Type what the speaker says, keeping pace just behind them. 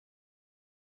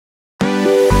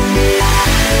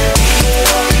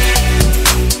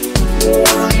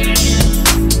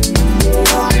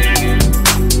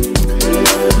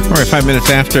5 minutes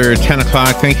after 10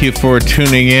 o'clock. Thank you for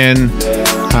tuning in.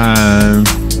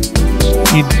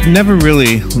 You never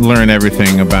really learn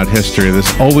everything about history.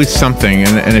 There's always something.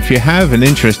 And if you have an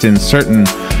interest in certain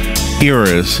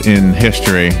eras in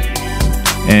history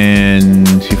and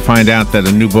you find out that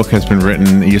a new book has been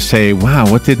written, you say,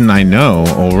 wow, what didn't I know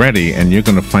already? And you're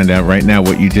going to find out right now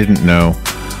what you didn't know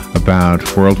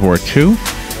about World War II.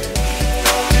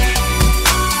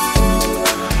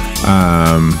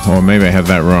 Or maybe I have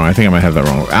that wrong. I think I might have that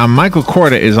wrong. Michael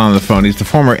Korda is on the phone. He's the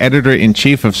former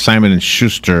editor-in-chief of Simon &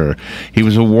 Schuster. He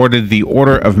was awarded the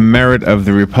Order of Merit of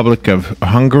the Republic of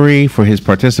Hungary for his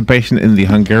participation in the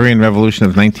Hungarian Revolution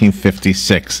of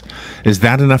 1956. Is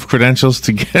that enough credentials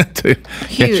to get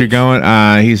you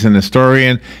going? He's an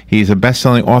historian. He's a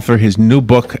best-selling author. His new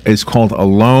book is called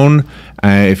Alone.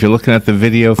 If you're looking at the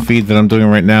video feed that I'm doing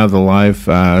right now, the live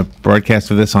broadcast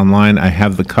of this online, I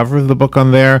have the cover of the book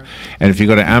on there. And if you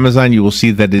go to Amazon, you will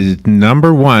see that it is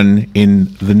 #1 in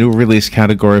the new release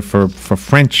category for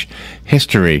French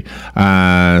history.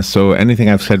 So anything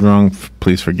I've said wrong,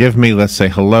 please forgive me. Let's say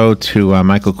hello to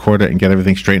Michael Korda and get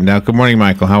everything straightened out. Good morning,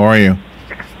 Michael. How are you?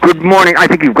 Good morning. I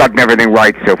think you've gotten everything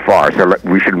right so far, so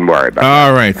we shouldn't worry about it.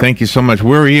 All right. Thank you so much.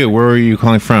 Where are you? Where are you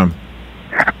calling from?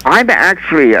 I'm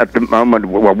actually at the moment,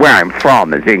 well, where I'm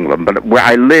from is England, but where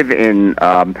I live in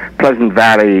Pleasant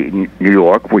Valley, New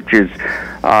York, which is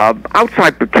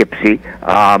outside Poughkeepsie,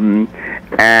 and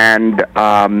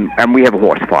we have a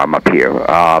horse farm up here,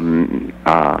 and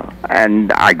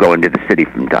I go into the city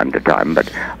from time to time,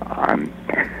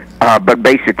 but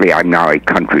basically I'm now a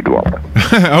country dweller.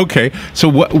 Okay, so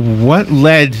what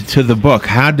led to the book?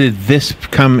 How did this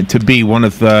come to be one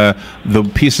of the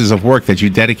pieces of work that you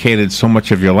dedicated so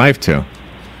much of your life to?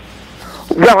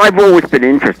 Well, I've always been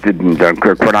interested in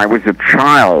Dunkirk. When I was a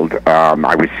child,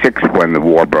 I was 6 when the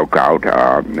war broke out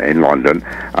in London,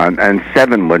 and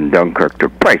 7 when Dunkirk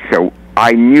took place. So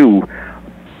I knew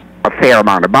a fair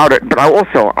amount about it, but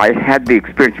I had the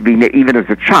experience of being there even as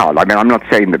a child. I mean, I'm not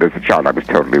saying that as a child I was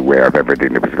totally aware of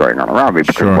everything that was going on around me,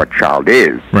 because what child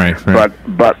is. Right.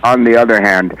 But on the other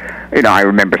hand, I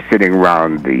remember sitting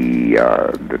around the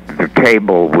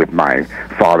table with my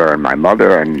father and my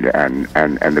mother and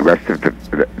the rest of the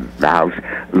house,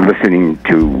 listening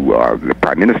to the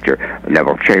Prime Minister,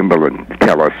 Neville Chamberlain,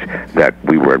 tell us that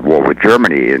we were at war with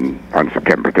Germany on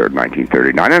September 3rd,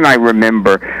 1939. And I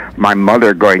remember my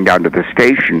mother going down to the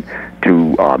station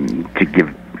to give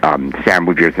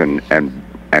sandwiches and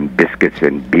biscuits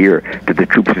and beer to the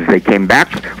troops as they came back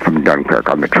from Dunkirk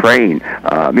on the train,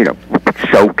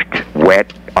 soaked,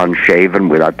 wet, unshaven,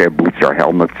 without their boots or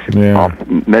helmets,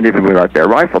 many of them without their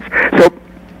rifles. So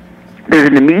there's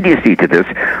an immediacy to this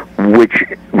which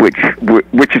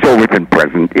has always been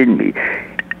present in me.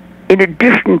 In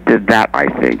addition to that, I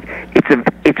think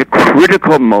it's a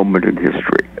critical moment in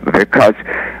history, because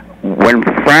when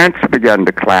France began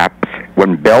to collapse,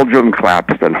 when Belgium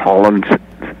collapsed and Holland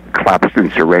collapsed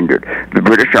and surrendered, the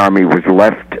British Army was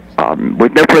left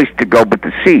with no place to go but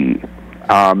the sea.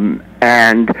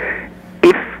 And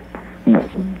if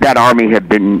that army had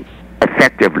been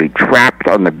effectively trapped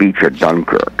on the beach at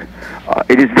Dunkirk,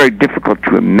 it is very difficult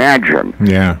to imagine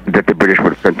that the British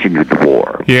would have continued the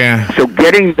war. So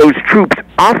getting those troops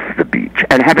off the beach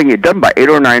and having it done by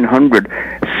 800 or 900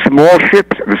 small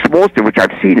ships, the smallest of which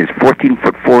I've seen is 14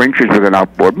 foot 4 inches with an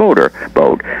outboard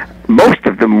motorboat, most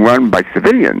of them run by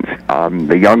civilians.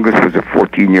 The youngest was a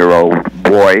 14-year-old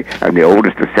boy, and the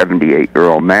oldest a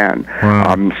 78-year-old man.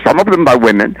 Wow. Some of them by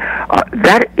women.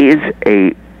 That is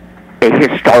a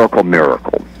historical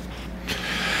miracle.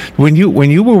 When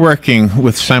you were working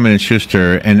with Simon &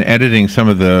 Schuster and editing some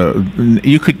of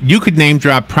you could name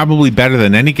drop probably better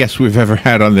than any guest we've ever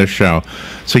had on this show.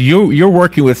 So you're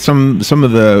working with some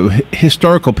of the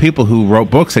historical people who wrote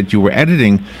books that you were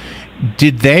editing.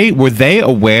 Were they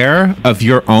aware of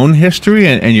your own history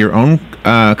and your own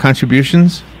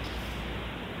contributions?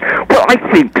 Well, I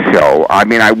think so. I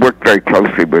mean, I worked very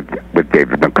closely with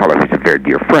David McCullough, who's a very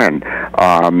dear friend,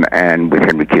 and with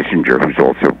Henry Kissinger, who's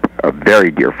also a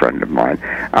very dear friend of mine.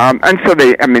 And so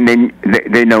they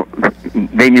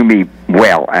knew me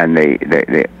well, and they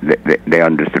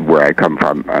understood where I come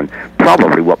from, and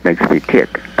probably what makes me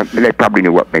tick. They probably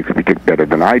knew what makes me tick better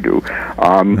than I do.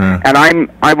 And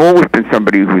I've always been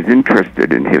somebody who's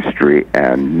interested in history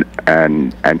and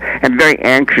very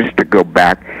anxious to go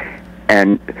back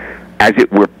and, as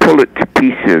it were, pull it to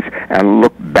pieces and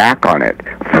look back on it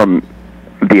from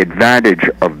the advantage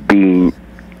of being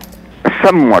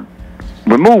somewhat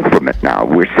removed from it now.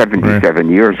 We're 77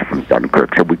 years from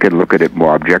Dunkirk, so we can look at it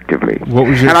more objectively.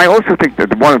 And I also think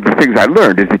that one of the things I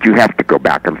learned is that you have to go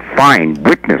back and find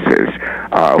witnesses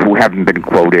who haven't been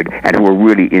quoted and who are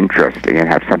really interesting and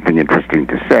have something interesting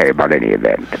to say about any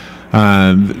event.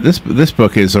 This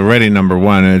book is already number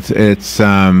one.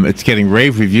 It's getting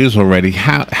rave reviews already.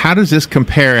 How does this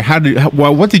compare?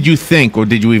 What did you think, or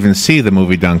did you even see the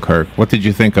movie Dunkirk? What did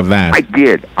you think of that? I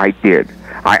did.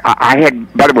 I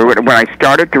had, by the way, when I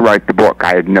started to write the book,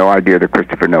 I had no idea that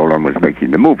Christopher Nolan was making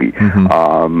the movie.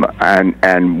 And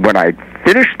when I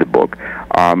finished the book,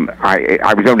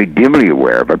 I was only dimly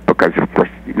aware of it because, of course,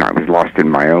 I was lost in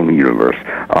my own universe.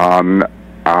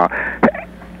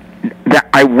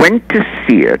 I went to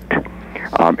see it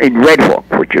in Red Hook,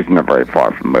 which isn't very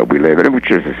far from where we live,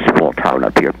 which is a small town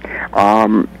up here.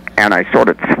 And I saw it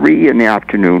at 3 in the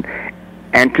afternoon.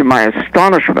 And to my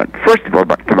astonishment, first of all,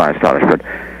 to my astonishment,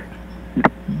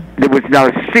 there was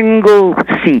not a single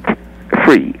seat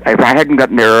free. If I hadn't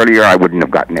gotten there earlier, I wouldn't have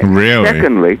gotten in. Really?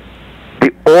 Secondly,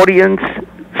 the audience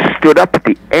stood up at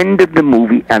the end of the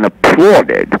movie and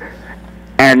applauded,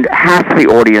 and half the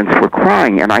audience were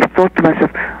crying. And I thought to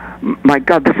myself, my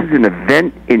God, this is an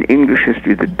event in English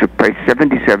history that took place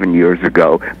 77 years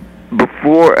ago,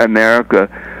 before America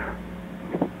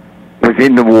was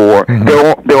in the war.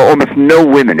 There were almost no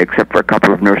women except for a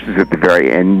couple of nurses at the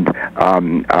very end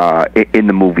in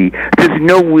the movie. There's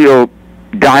no real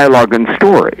dialogue and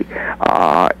story.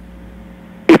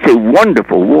 It's a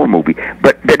wonderful war movie,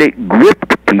 but that it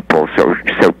gripped people so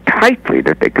tightly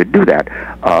that they could do that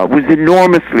was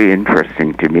enormously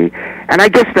interesting to me. And I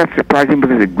guess that's surprising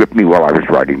because it gripped me while I was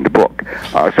writing the book.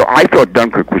 So I thought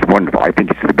Dunkirk was wonderful. I think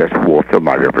it's the best war film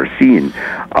I've ever seen,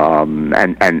 and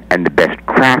the best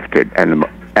crafted,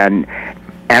 and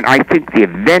I think the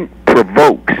event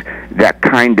provokes that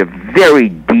kind of very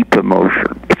deep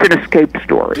emotion. It's an escape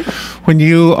story. When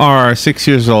you are 6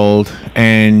 years old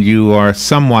and you are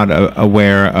somewhat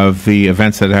aware of the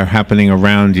events that are happening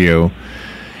around you,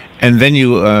 and then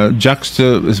you what's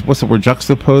the word,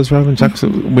 juxtapose, Robin?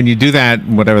 When you do that,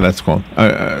 whatever that's called,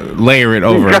 layer it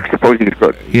over. Juxtaposing is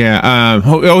good. Yeah.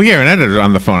 Here, an editor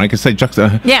on the phone. I can say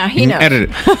Yeah, he knows. Edit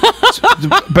it.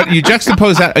 But you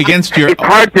juxtapose that against your... It's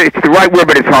hard to... It's the right word,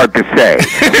 but it's hard to say.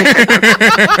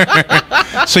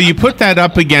 So you put that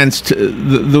up against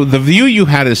the view you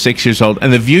had as 6 years old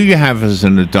and the view you have as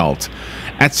an adult.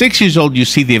 At 6 years old, you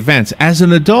see the events. As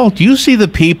an adult, you see the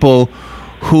people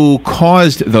who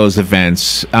caused those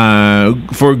events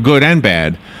for good and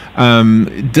bad.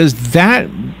 Does that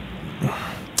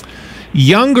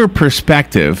younger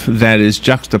perspective that is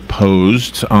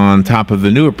juxtaposed on top of the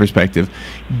newer perspective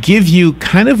give you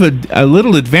kind of a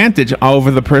little advantage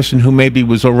over the person who maybe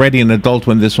was already an adult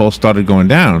when this all started going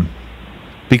down?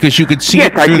 Because you could see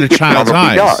it through the child's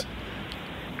eyes. Does.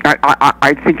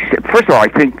 I think, first of all, I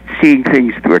think seeing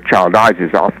things through a child's eyes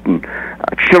is often,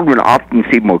 children often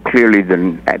see more clearly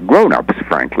than grown-ups,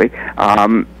 frankly.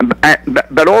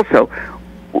 But also,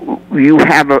 you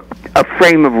have a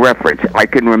frame of reference. I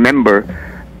can remember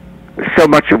so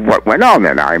much of what went on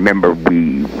then. I remember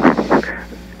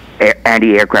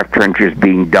anti-aircraft trenches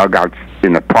being dug out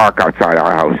in the park outside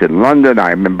our house in London. I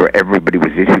remember everybody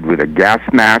was issued with a gas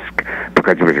mask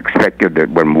because it was expected that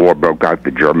when war broke out,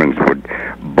 the Germans would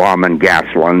bomb and gas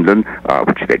London,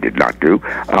 which they did not do.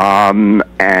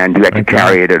 And you had to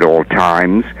carry it at all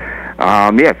times.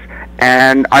 Yes.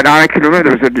 And I can remember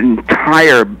there was an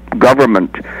entire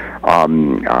government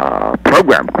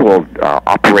program called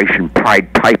Operation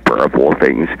Pied Piper, of all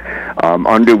things,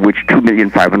 under which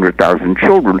 2,500,000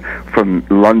 children from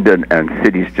London and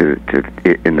cities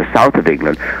in the south of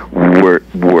England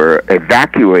were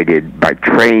evacuated by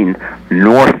train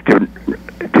north to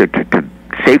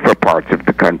safer parts of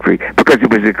the country, because it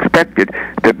was expected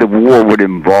that the war would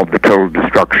involve the total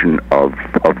destruction of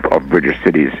British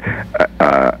cities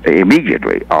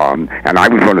immediately. And I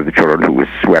was one of the children who was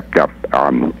swept up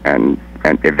and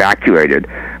evacuated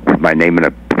with my name in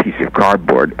a piece of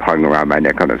cardboard hung around my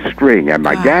neck on a string and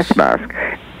my gas mask,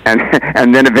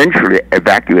 and then eventually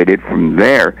evacuated from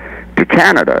there to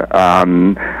Canada.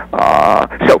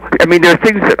 So, I mean, there are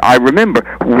things that I remember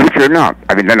which are not.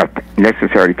 I mean, they're not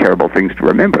necessarily terrible things to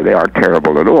remember. They aren't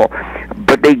terrible at all.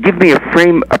 But they give me a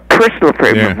personal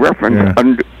frame of reference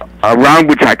around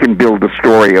which I can build a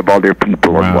story of other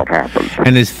people and what happens.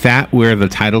 And is that where the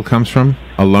title comes from,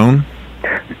 Alone?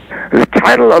 The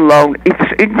title Alone,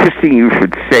 it's interesting you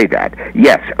should say that.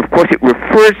 Yes, of course, it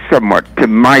refers somewhat to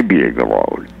my being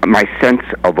alone, my sense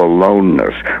of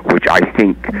aloneness, which I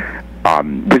think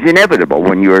was inevitable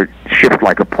when you're shipped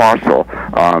like a parcel,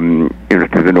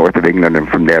 to the north of England and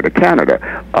from there to Canada,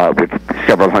 with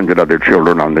several hundred other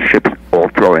children on the ships all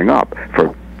throwing up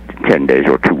for 10 days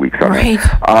or 2 weeks on it.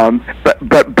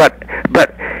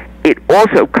 But it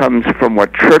also comes from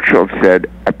what Churchill said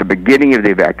at the beginning of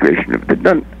the evacuation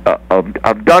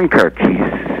of Dunkirk. He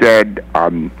said,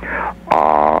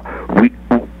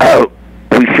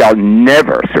 we shall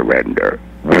never surrender.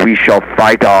 We shall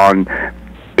fight on,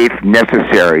 if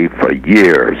necessary, for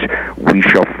years. We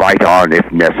shall fight on,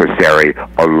 if necessary,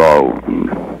 alone.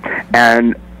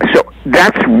 And so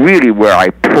that's really where I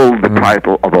pulled the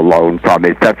title of Alone from.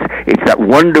 It's that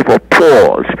wonderful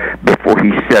pause before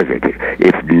he says it,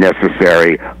 if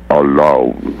necessary,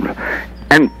 alone.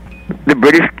 And the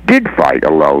British did fight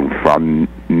alone from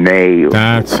May.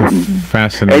 That's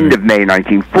fascinating. End of May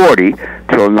 1940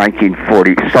 till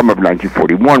 1940, summer of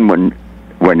 1941,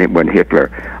 when Hitler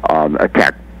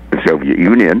attacked the Soviet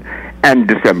Union, and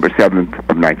December 7th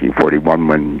of 1941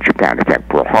 when Japan attacked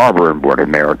Pearl Harbor and brought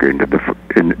America into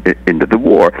the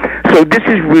war. So this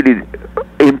is really,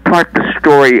 in part, the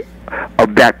story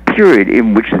of that period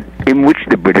in which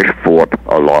the British fought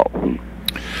alone.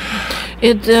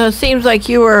 It seems like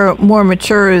you were more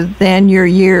mature than your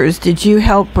years. Did you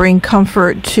help bring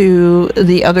comfort to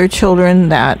the other children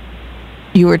that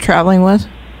you were traveling with?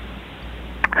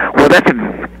 Well, it's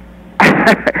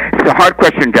a hard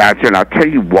question to answer, and I'll tell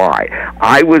you why.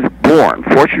 I was born,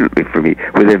 fortunately for me,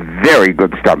 with a very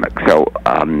good stomach. So,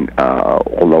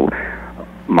 although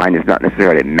mine is not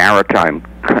necessarily a maritime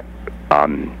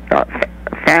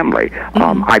family,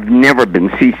 I've never been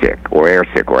seasick or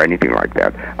airsick or anything like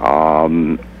that.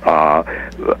 On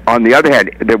the other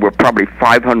hand, there were probably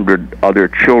 500 other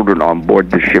children on board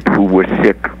the ship who were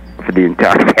sick for the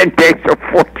entire 10 days or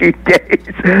 14 days.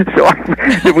 So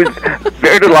there was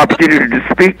very little opportunity to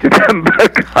speak to them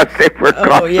because they were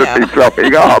constantly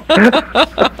throwing up.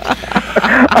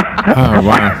 Oh,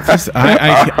 wow.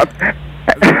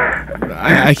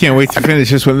 I can't wait to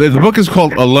finish this one. The book is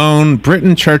called Alone,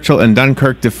 Britain, Churchill, and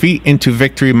Dunkirk, Defeat into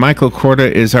Victory. Michael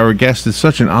Korda is our guest. It's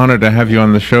such an honor to have you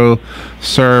on the show,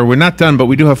 sir. We're not done, but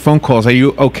we do have phone calls. Are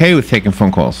you okay with taking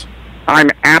phone calls?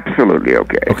 I'm absolutely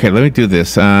okay. Okay, let me do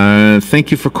this. Thank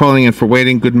you for calling and for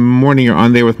waiting. Good morning. You're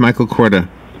on there with Michael Korda.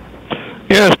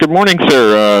 Yes, good morning,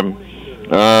 sir.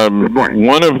 Good morning.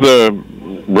 One of the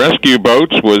rescue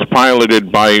boats was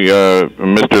piloted by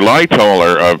Mr.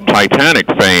 Lightoller of Titanic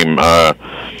fame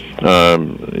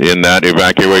in that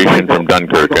evacuation from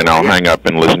Dunkirk, and I'll hang up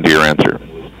and listen to your answer.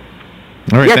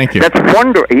 All right, yes, thank you. That's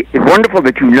wonderful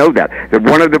that you know that. That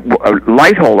one of the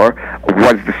Lightoller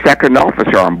was the second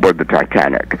officer on board the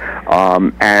Titanic,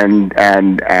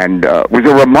 and was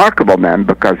a remarkable man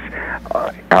because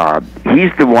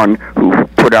he's the one who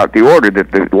put out the order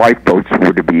that the lifeboats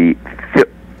were to be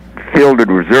filled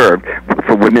and reserved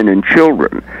for women and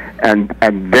children, and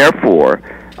therefore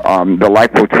the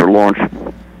lifeboats were launched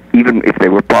even if they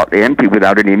were partly empty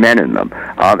without any men in them.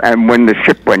 And when the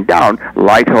ship went down,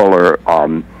 Lightoller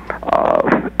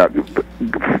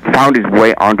found his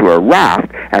way onto a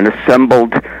raft and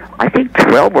assembled, I think,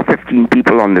 12 or 15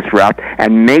 people on this raft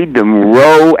and made them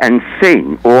row and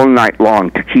sing all night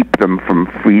long to keep them from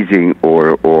freezing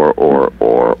or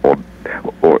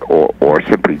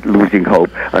simply losing hope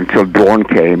until dawn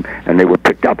came and they were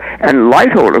picked up. And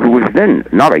Lightoller, who was then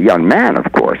not a young man,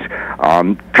 of course,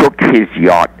 took his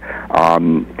yacht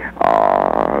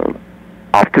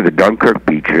off to the Dunkirk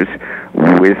beaches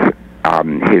with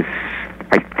his,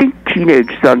 I think,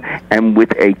 teenage son and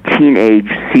with a teenage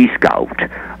Sea Scout,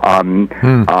 and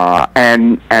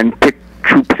picked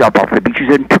troops up off the beaches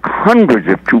and took hundreds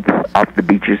of troops off the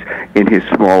beaches in his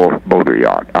small motor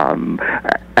yacht,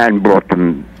 and brought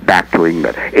them back to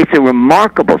England. It's a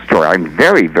remarkable story. I'm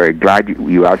very, very glad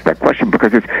you asked that question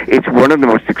because it's one of the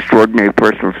most extraordinary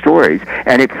personal stories,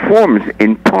 and it forms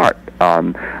in part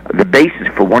the basis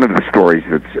for one of the stories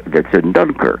that's in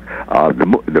Dunkirk,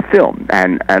 the film.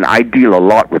 And I deal a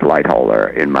lot with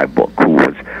Lightoller in my book, who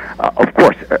was, of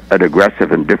course, an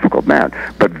aggressive and difficult man,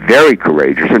 but very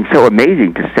courageous and so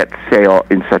amazing to set sail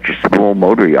in such a small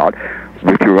motor yacht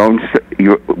with your own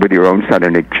son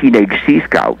and a teenage Sea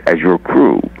Scout as your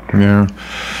crew. Yeah.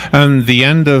 The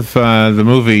end of the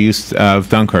movie of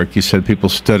Dunkirk, you said people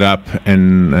stood up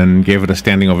and gave it a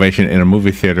standing ovation in a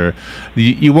movie theater.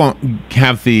 You won't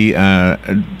have you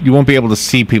won't be able to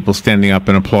see people standing up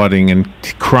and applauding and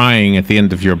crying at the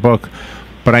end of your book,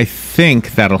 but I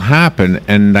think that'll happen,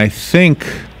 and I think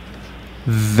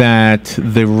that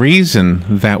the reason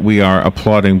that we are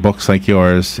applauding books like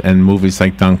yours and movies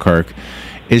like Dunkirk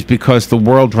is because the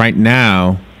world right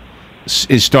now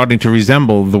is starting to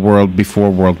resemble the world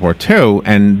before World War II,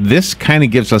 and this kind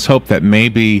of gives us hope that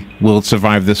maybe we'll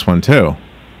survive this one too.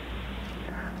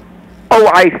 Oh,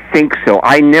 I think so.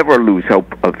 I never lose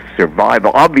hope of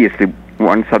survival. Obviously,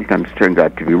 one sometimes turns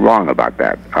out to be wrong about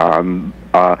that.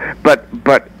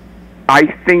 But I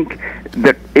think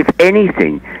that if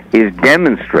anything is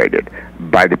demonstrated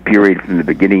by the period from the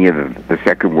beginning of the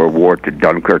Second World War to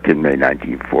Dunkirk in May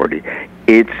 1940,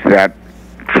 it's that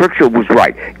Churchill was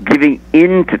right. Giving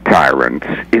in to tyrants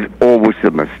is always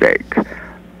a mistake.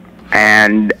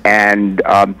 And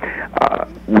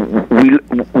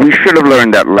we should have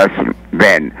learned that lesson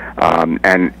then,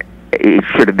 and it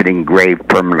should have been engraved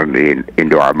permanently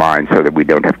into our minds so that we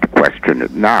don't have to question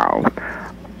it now.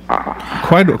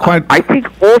 Quite. I think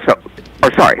also. Oh,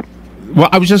 sorry. Well,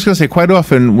 I was just going to say, quite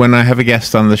often when I have a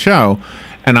guest on the show,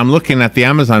 and I'm looking at the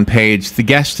Amazon page, the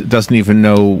guest doesn't even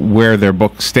know where their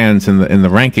book stands in the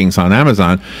rankings on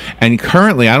Amazon. And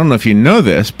currently, I don't know if you know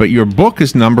this, but your book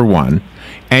is #1,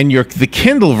 and the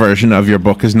Kindle version of your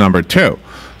book is #2.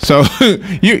 So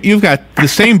you've got the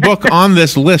same book on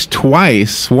this list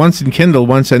twice, once in Kindle,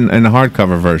 once in a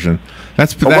hardcover version.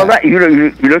 Well, you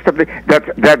know something.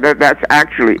 That's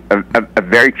actually a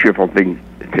very cheerful thing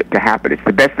to happen. It's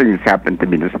the best thing that's happened to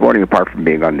me this morning, apart from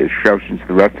being on this show, since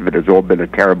the rest of it has all been a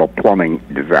terrible plumbing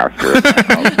disaster.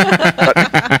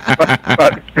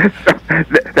 but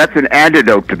that's an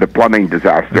antidote to the plumbing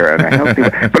disaster, and a healthy.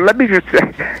 But let me just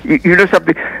say, you know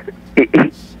something.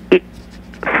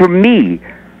 For me,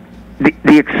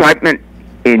 the excitement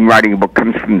in writing a book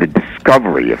comes from the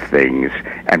discovery of things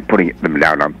and putting them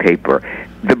down on paper.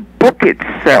 The book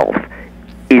itself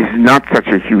is not such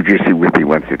a huge issue with me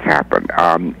once it's happened.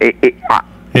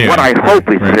 What I hope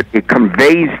is that it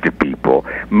conveys to people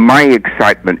my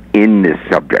excitement in this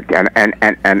subject, and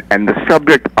the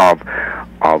subject of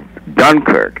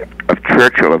Dunkirk, of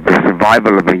Churchill, of the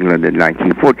survival of England in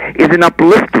 1940 is an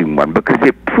uplifting one, because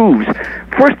it proves,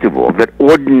 first of all, that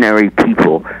ordinary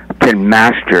people can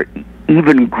master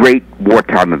even great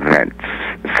wartime events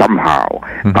somehow,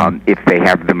 if they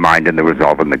have the mind and the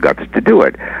resolve and the guts to do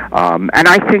it. And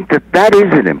I think that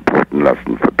is an important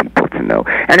lesson for people to know.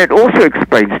 And it also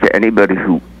explains to anybody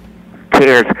who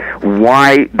cares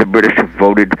why the British have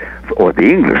voted, or the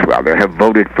English rather, have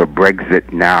voted for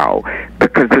Brexit now.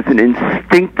 Because there's an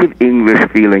instinctive English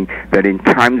feeling that in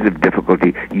times of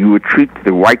difficulty you retreat to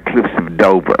the white cliffs of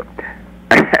Dover,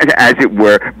 and, as it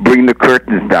were, bring the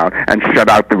curtains down and shut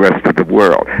out the rest of the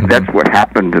world. That's what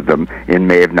happened to them in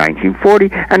May of 1940,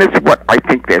 and it's what I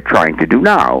think they're trying to do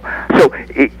now. So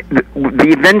the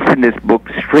events in this book,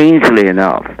 strangely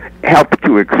enough, help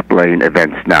to explain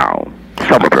events now.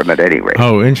 Some of them, at any rate.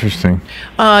 Oh, interesting.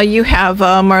 You have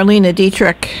Marlene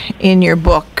Dietrich in your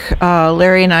book.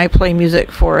 Larry and I play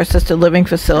music for assisted living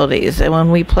facilities, and when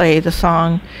we play the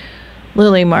song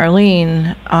Lily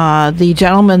Marlene, the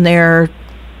gentlemen there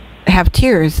have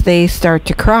tears. They start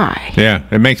to cry. Yeah,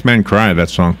 it makes men cry, that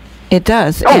song. It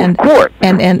does. Oh, of course.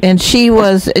 And she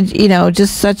was,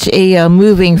 just such a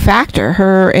moving factor,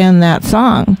 her in that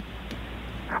song.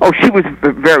 Oh, she was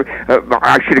very,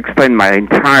 I should explain, my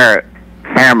entire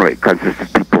family consists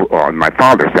of people, on my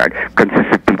father's side,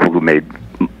 consists of people who made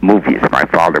movies. My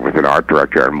father was an art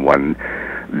director and won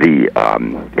the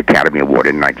Academy Award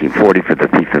in 1940 for The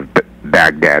Thief of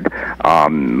Baghdad.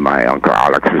 My uncle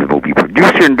Alex was a movie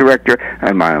producer and director,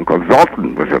 and my uncle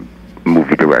Zoltan was a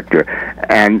movie director.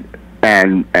 And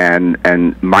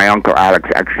my uncle Alex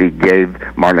actually gave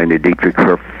Marlene Dietrich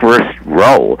her first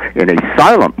role in a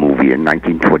silent movie in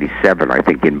 1927, I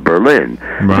think, in Berlin.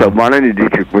 Wow. So Marlene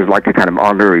Dietrich was like a kind of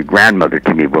honorary grandmother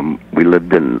to me when we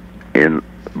lived in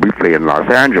briefly in Los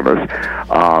Angeles,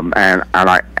 and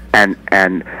I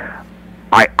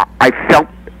felt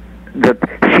that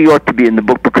she ought to be in the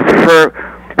book because her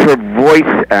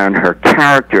voice and her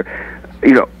character,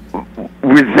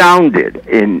 resounded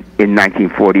in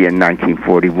 1940 and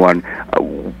 1941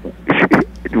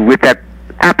 with that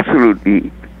absolutely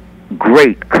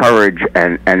great courage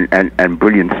and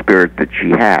brilliant spirit that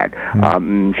she had.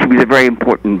 She was a very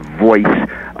important voice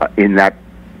in that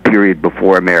period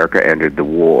before America entered the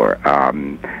war,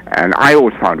 and I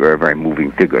always found her a very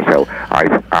moving figure. So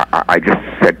I just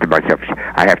said to myself,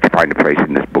 I have to find a place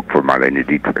in this book for Marlene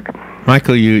Dietrich.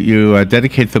 Michael, you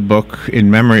dedicate the book in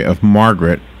memory of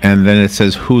Margaret, and then it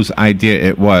says whose idea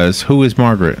it was. Who is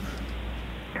Margaret?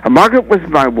 Margaret was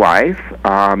my wife.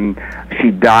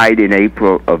 She died in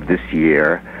April of this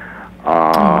year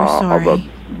of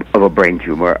a brain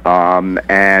tumor, and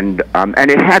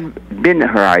it had been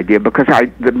her idea because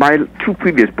my two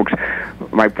previous books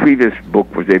my previous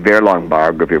book was a very long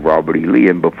biography of Robert E. Lee,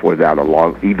 and before that,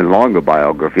 even longer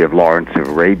biography of Lawrence of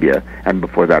Arabia, and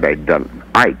before that, I'd done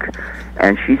Ike.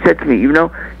 And she said to me, you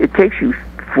know, it takes you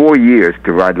 4 years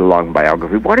to write a long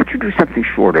biography. Why don't you do something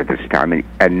shorter this time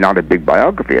and not a big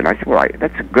biography? And I said, well,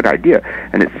 that's a good idea,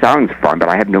 and it sounds fun, but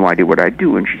I have no idea what I'd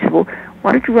do. And she said, well,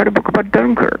 why don't you write a book about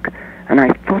Dunkirk? And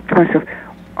I thought to myself,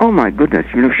 oh my goodness,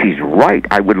 you know, she's right.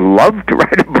 I would love to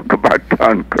write a book about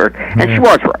Dunkirk. And she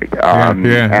was right.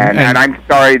 And I'm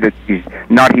sorry that she's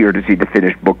not here to see the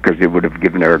finished book, because it would have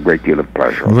given her a great deal of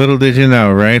pleasure. Little did you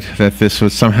know, right, that this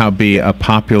would somehow be a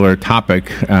popular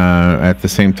topic at the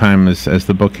same time as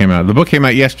the book came out. The book came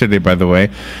out yesterday, by the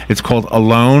way. It's called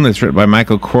Alone. It's written by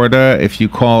Michael Korda. If you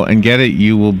call and get it,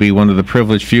 you will be one of the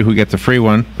privileged few who gets a free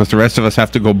one, because the rest of us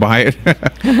have to go buy it,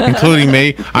 including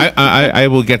me. I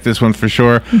will get this one for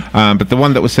sure. But the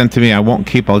one that was sent to me, I won't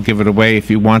keep. I'll give it away. If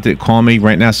you want it, call me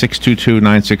right now,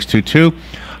 622-9622.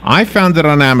 I found it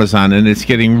on Amazon, and it's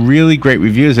getting really great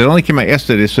reviews. It only came out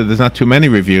yesterday, so there's not too many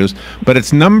reviews. But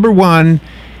it's #1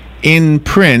 in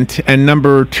print and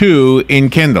 #2 in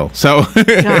Kindle. So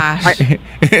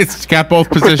it's got both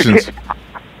positions.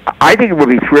 I think it would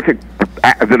be terrific.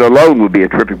 That Alone would be a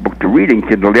terrific book to read in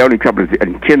Kindle. The only trouble is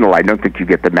in Kindle, I don't think you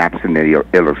get the maps and the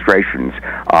illustrations.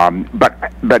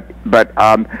 But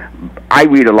I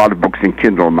read a lot of books in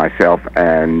Kindle myself,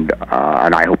 and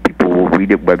I hope people will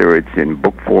read it, whether it's in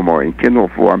book form or in Kindle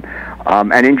form,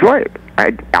 and enjoy it.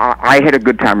 I had a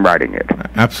good time writing it.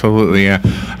 Absolutely, yeah.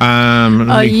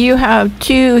 You have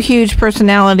two huge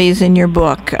personalities in your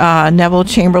book, Neville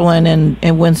Chamberlain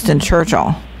and Winston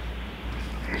Churchill.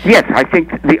 Yes, I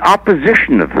think the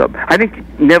opposition of them. I think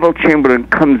Neville Chamberlain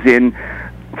comes in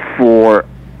for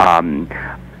that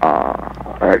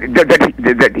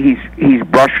he's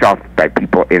brushed off by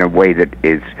people in a way that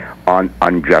is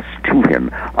unjust to him.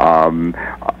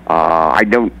 I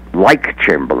don't like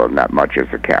Chamberlain that much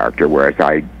as a character, whereas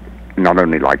I not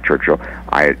only like Churchill,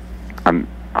 I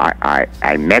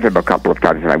met him a couple of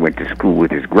times, and I went to school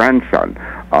with his grandson.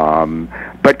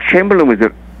 But Chamberlain was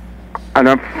an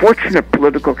unfortunate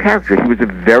political character. He was a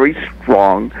very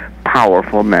strong,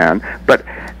 powerful man, but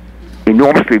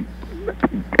enormously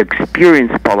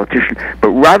experienced politician, but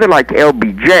rather like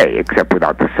LBJ, except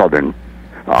without the southern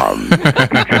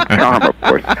charm, of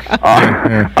course.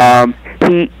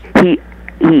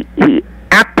 He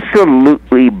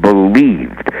absolutely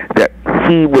believed that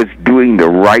he was doing the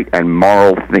right and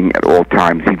moral thing at all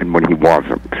times, even when he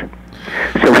wasn't.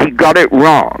 So he got it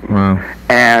wrong. Wow.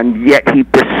 And yet he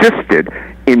persisted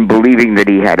in believing that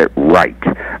he had it right.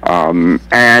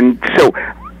 And so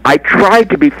I tried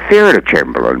to be fair to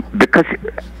Chamberlain, because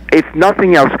if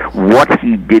nothing else, what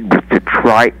he did was to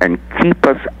try and keep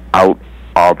us out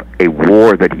of a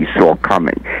war that he saw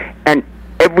coming. And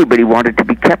everybody wanted to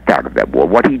be kept out of that war.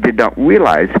 What he did not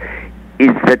realize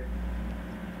is that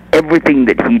everything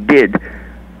that he did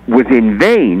was in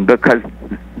vain, because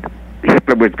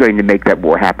Hitler was going to make that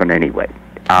war happen anyway.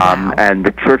 And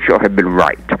that Churchill had been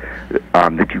right,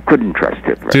 that you couldn't trust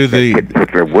Hitler.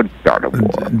 Hitler would start a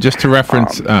war. Just to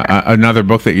reference another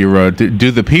book that you wrote,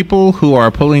 do the people who are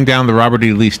pulling down the Robert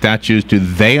E. Lee statues, do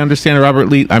they understand Robert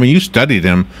Lee? I mean, you studied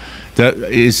him.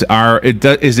 Is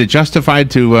it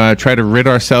justified to try to rid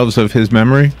ourselves of his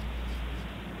memory?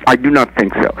 I do not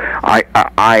think so.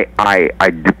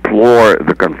 I deplore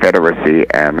the Confederacy,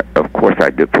 and of course I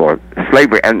deplore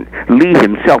slavery. And Lee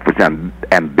himself was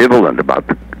ambivalent about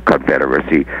the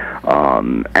Confederacy,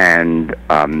 and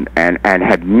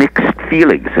had mixed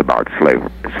feelings about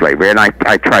slavery. And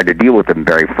I tried to deal with them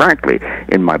very frankly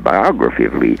in my biography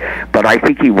of Lee. But I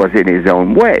think he was, in his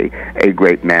own way, a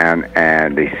great man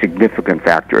and a significant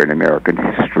factor in American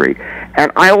history.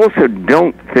 And I also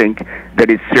don't think that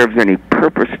it serves any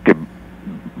purpose to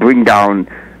bring down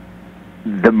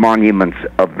the monuments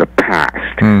of the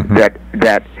past. Mm-hmm.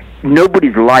 That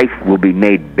nobody's life will be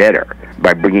made better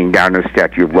by bringing down a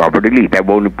statue of Robert E. Lee. That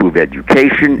won't improve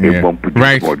education. Yeah. It won't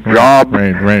produce more jobs.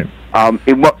 Right.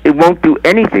 It won't do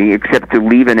anything except to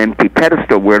leave an empty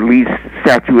pedestal where Lee's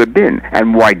statue had been.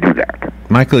 And why do that?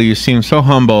 Michael, you seem so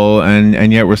humble,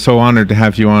 and yet we're so honored to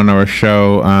have you on our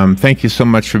show. Thank you so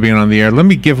much for being on the air. Let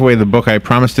me give away the book. I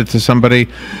promised it to somebody.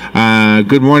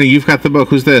 Good morning. You've got the book.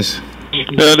 Who's this?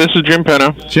 This is Jim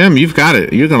Penna. Jim, you've got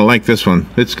it. You're going to like this one.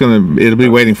 It'll be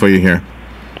waiting for you here.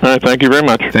 All right, thank you very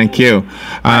much. Thank you.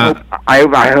 I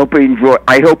hope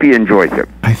he enjoys it.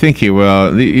 I think he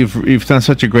will. You've done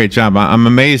such a great job. I'm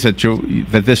amazed that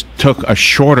this took a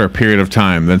shorter period of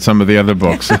time than some of the other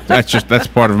books. That's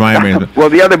part of my amazement. Well,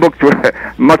 the other books were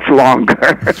much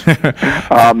longer,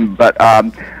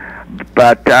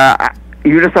 but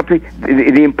you know something?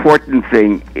 The important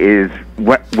thing is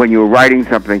when you're writing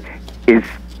something is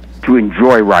to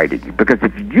enjoy writing. Because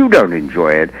if you don't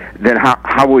enjoy it, then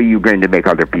how are you going to make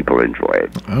other people enjoy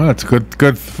it? Oh, that's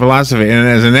good philosophy. And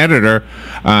as an editor,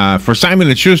 for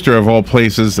Simon & Schuster of all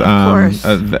places,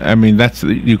 I mean,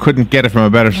 you couldn't get it from a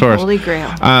better source. Holy grail.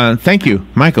 Thank you,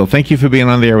 Michael. Thank you for being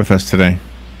on the air with us today.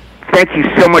 Thank you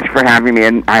so much for having me,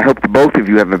 and I hope both of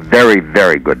you have a very,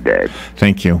 very good day.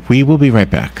 Thank you. We will be right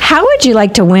back. How would you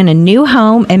like to win a new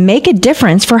home and make a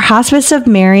difference for Hospice of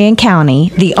Marion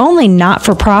County, the only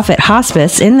not-for-profit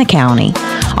hospice in the county?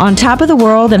 On Top of the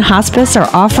World and Hospice are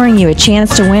offering you a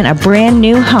chance to win a brand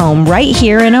new home right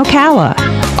here in Ocala.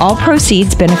 All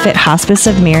proceeds benefit Hospice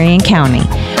of Marion County.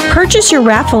 Purchase your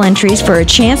raffle entries for a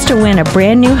chance to win a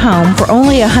brand new home for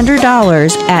only $100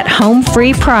 at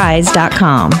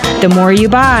homefreeprize.com. The more you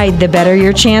buy, the better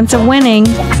your chance of winning.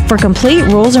 For complete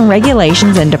rules and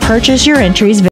regulations and to purchase your entries,